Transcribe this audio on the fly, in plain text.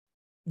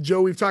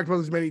Joe, we've talked about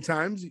this many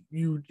times.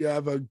 You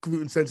have a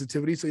gluten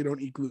sensitivity, so you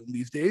don't eat gluten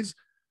these days.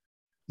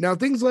 Now,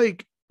 things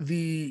like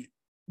the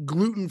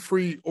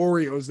gluten-free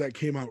Oreos that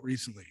came out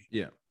recently.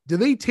 Yeah. Do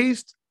they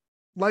taste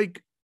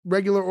like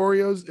regular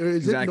Oreos? Or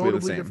is Exactly it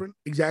notably different?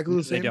 Exactly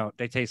the same? They don't.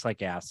 They taste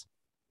like ass.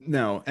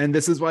 No, and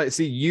this is why.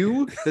 See,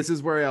 this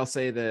is where I'll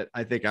say that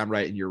I think I'm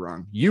right and you're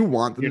wrong. You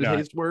want them to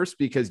taste worse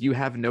because you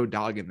have no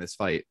dog in this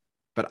fight.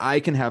 But I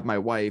can have my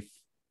wife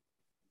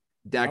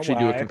actually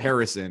do a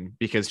comparison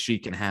because she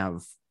can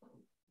have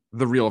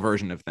the real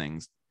version of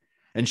things,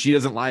 and she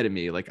doesn't lie to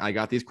me. Like, I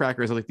got these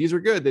crackers. I was like, these are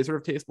good. They sort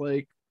of taste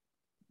like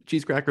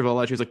cheese crackers. All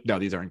that. She's like, no,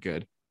 these aren't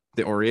good.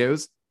 The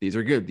Oreos, these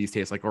are good. These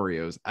taste like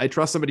Oreos. I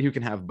trust somebody who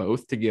can have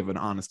both to give an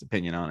honest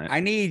opinion on it.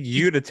 I need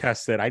you to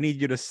test it. I need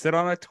you to sit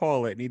on a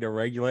toilet and eat a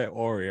regular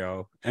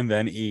Oreo and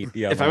then eat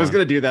the other If I was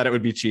going to do that, it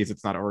would be cheese.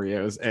 It's not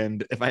Oreos.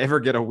 And if I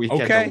ever get a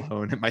weekend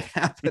alone, it might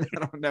happen. I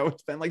don't know.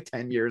 It's been like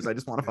 10 years. I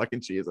just want to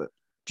fucking cheese it.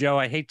 Joe,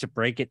 I hate to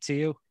break it to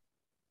you,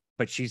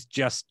 but she's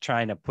just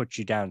trying to put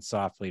you down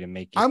softly to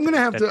make you. I'm going to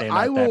have to.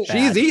 I will.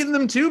 She's eating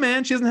them too,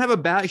 man. She doesn't have a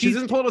bag. She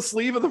doesn't pull out a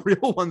sleeve of the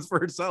real ones for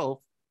herself.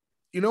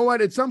 You know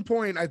what? At some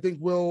point, I think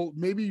we'll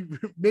maybe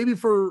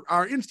for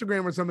our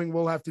Instagram or something,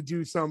 we'll have to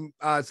do some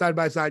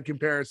side-by-side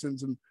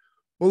comparisons, and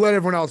we'll let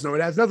everyone else know.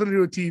 It has nothing to do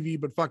with TV,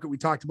 but fuck it. We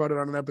talked about it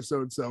on an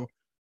episode. So,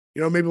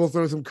 maybe we'll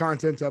throw some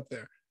content up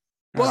there.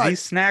 But these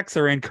snacks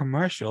are in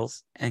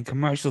commercials, and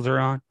commercials are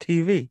on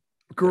TV.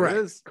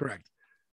 Correct.